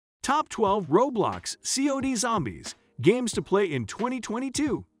Top 12 Roblox COD Zombies Games to Play in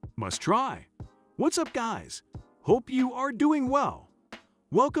 2022. Must try. What's up, guys? Hope you are doing well.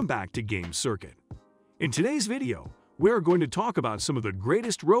 Welcome back to Game Circuit. In today's video, we are going to talk about some of the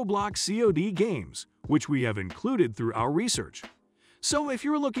greatest Roblox COD games, which we have included through our research. So if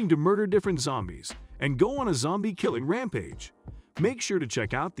you're looking to murder different zombies and go on a zombie killing rampage, make sure to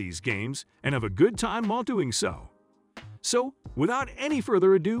check out these games and have a good time while doing so. So, without any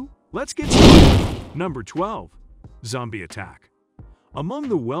further ado, let's get started. Number 12. Zombie Attack. Among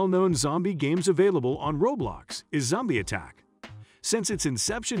the well-known zombie games available on Roblox is Zombie Attack. Since its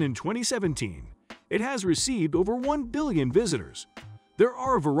inception in 2017, it has received over 1 billion visitors. There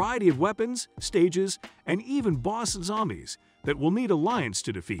are a variety of weapons, stages, and even boss zombies that will need alliance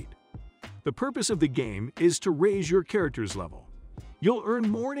to defeat. The purpose of the game is to raise your character's level. You'll earn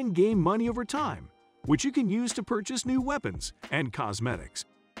more in-game money over time, which you can use to purchase new weapons and cosmetics.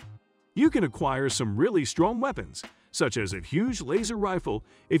 You can acquire some really strong weapons, such as a huge laser rifle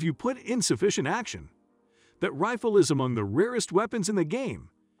if you put in sufficient action. That rifle is among the rarest weapons in the game,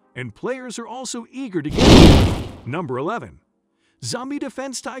 and players are also eager to get it. Number 11. Zombie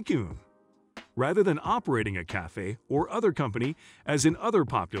Defense Tycoon. Rather than operating a cafe or other company as in other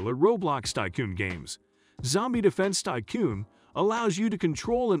popular Roblox Tycoon games, Zombie Defense Tycoon allows you to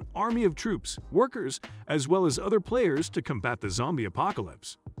control an army of troops, workers, as well as other players to combat the zombie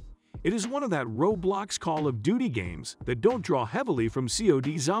apocalypse. It is one of that Roblox Call of Duty games that don't draw heavily from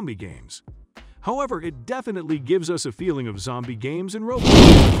COD zombie games. However, it definitely gives us a feeling of zombie games in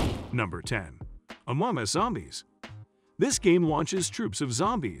Roblox. Number 10. Among Us Zombies. This game launches troops of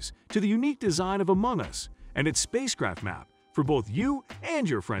zombies to the unique design of Among Us and its spacecraft map for both you and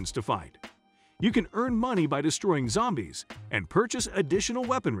your friends to fight. You can earn money by destroying zombies and purchase additional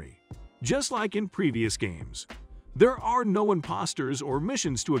weaponry, just like in previous games. There are no imposters or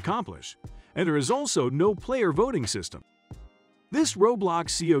missions to accomplish, and there is also no player voting system. This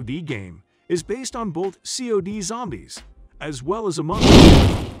Roblox COD game is based on both COD zombies, as well as Among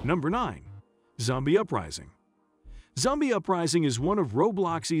Us. Number 9. Zombie Uprising. Zombie Uprising is one of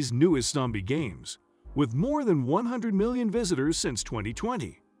Roblox's newest zombie games, with more than 100 million visitors since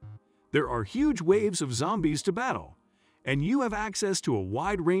 2020. There are huge waves of zombies to battle, and you have access to a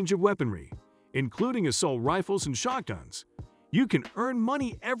wide range of weaponry, including assault rifles and shotguns. You can earn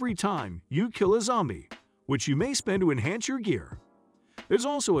money every time you kill a zombie, which you may spend to enhance your gear. There's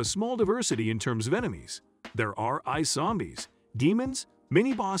also a small diversity in terms of enemies. There are ice zombies, demons,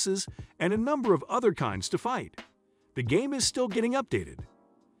 mini-bosses, and a number of other kinds to fight. The game is still getting updated.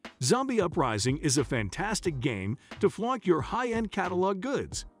 Zombie Uprising is a fantastic game to flaunt your high-end catalog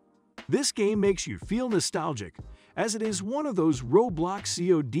goods. This game makes you feel nostalgic, as it is one of those Roblox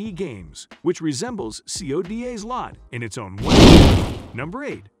COD games, which resembles CODA's lot in its own way. Number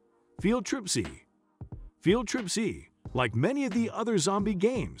 8. Field Trip Z. Field Trip Z, like many of the other zombie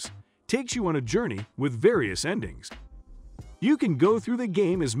games, takes you on a journey with various endings. You can go through the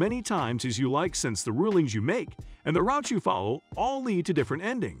game as many times as you like, since the rulings you make and the routes you follow all lead to different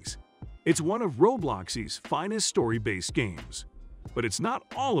endings. It's one of Roblox's finest story-based games. But it's not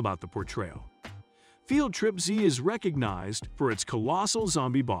all about the portrayal. Field Trip Z is recognized for its colossal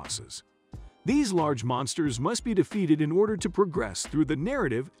zombie bosses. These large monsters must be defeated in order to progress through the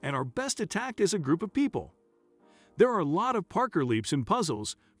narrative and are best attacked as a group of people. There are a lot of Parker leaps and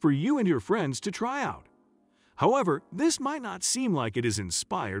puzzles for you and your friends to try out. However, this might not seem like it is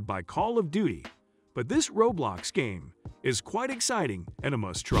inspired by Call of Duty, but this Roblox game is quite exciting and a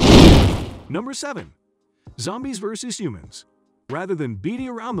must-try. Number 7. Zombies vs. Humans. Rather than beating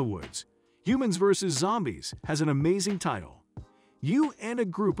around the woods, Humans vs. Zombies has an amazing title. You and a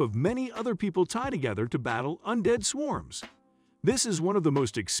group of many other people tie together to battle undead swarms. This is one of the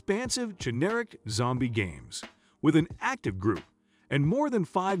most expansive, generic zombie games, with an active group and more than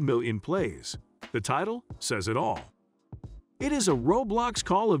 5 million plays. The title says it all. It is a Roblox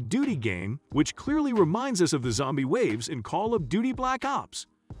Call of Duty game, which clearly reminds us of the zombie waves in Call of Duty Black Ops.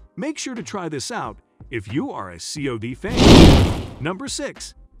 Make sure to try this out if you are a COD fan. Number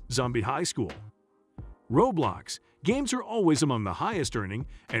 6. Zombie High School. Roblox games are always among the highest earning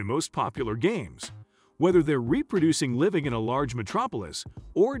and most popular games, whether they're reproducing living in a large metropolis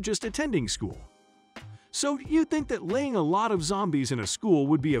or just attending school. So you think that laying a lot of zombies in a school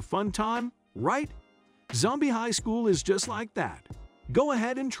would be a fun time, right? Zombie High School is just like that. Go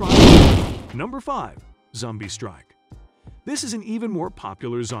ahead and try it out. Number 5. Zombie Strike. This is an even more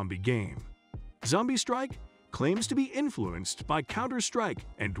popular zombie game. Zombie Strike claims to be influenced by Counter-Strike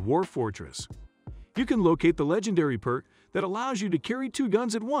and Dwarf Fortress. You can locate the legendary perk that allows you to carry 2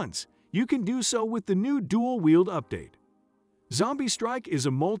 guns at once. You can do so with the new dual-wield update. Zombie Strike is a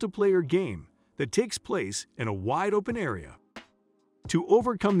multiplayer game that takes place in a wide-open area. To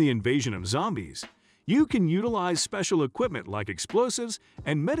overcome the invasion of zombies, you can utilize special equipment like explosives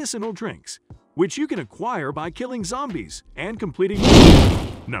and medicinal drinks, which you can acquire by killing zombies and completing.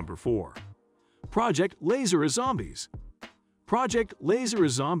 Number 4. Project Laser Zombies. Project Laser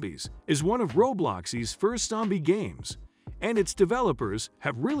Zombies is one of Roblox's first zombie games, and its developers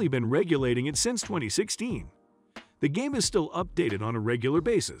have really been regulating it since 2016. The game is still updated on a regular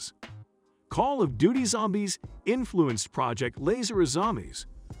basis. Call of Duty Zombies influenced Project Laser Zombies,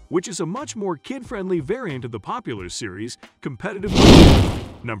 which is a much more kid-friendly variant of the popular series competitive.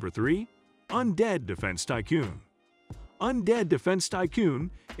 Number 3. Undead Defense Tycoon. Undead Defense Tycoon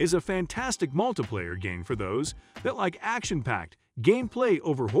is a fantastic multiplayer game for those that like action-packed gameplay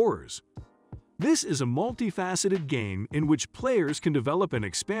over horrors. This is a multifaceted game in which players can develop and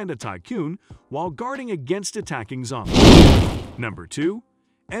expand a tycoon while guarding against attacking zombies. Number 2.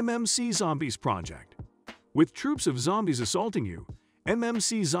 MMC Zombies Project. With troops of zombies assaulting you,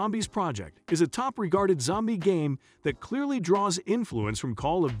 MMC Zombies Project is a top-regarded zombie game that clearly draws influence from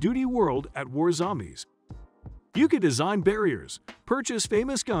Call of Duty World at War Zombies. You can design barriers, purchase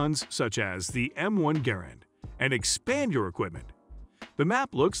famous guns such as the M1 Garand, and expand your equipment. The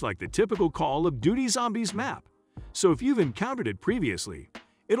map looks like the typical Call of Duty Zombies map, so if you've encountered it previously,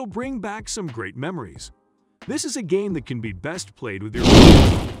 it'll bring back some great memories. This is a game that can be best played with your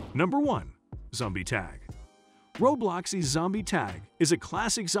friends. Number 1. Zombie Tag. Roblox's Zombie Tag is a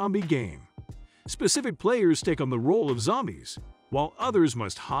classic zombie game. Specific players take on the role of zombies, while others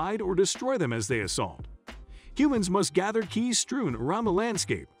must hide or destroy them as they assault. Humans must gather keys strewn around the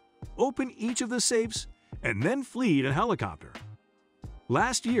landscape, open each of the safes, and then flee in a helicopter.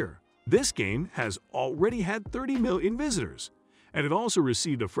 Last year, this game has already had 30 million visitors, and it also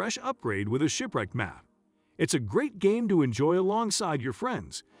received a fresh upgrade with a shipwreck map. It's a great game to enjoy alongside your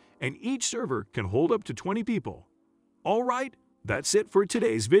friends, and each server can hold up to 20 people. Alright, that's it for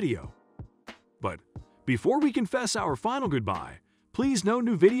today's video. But before we confess our final goodbye, please know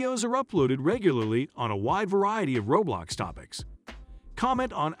new videos are uploaded regularly on a wide variety of Roblox topics.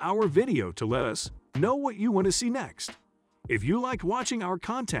 Comment on our video to let us know what you want to see next. If you liked watching our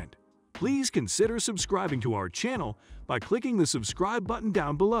content, please consider subscribing to our channel by clicking the subscribe button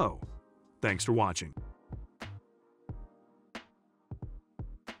down below. Thanks for watching.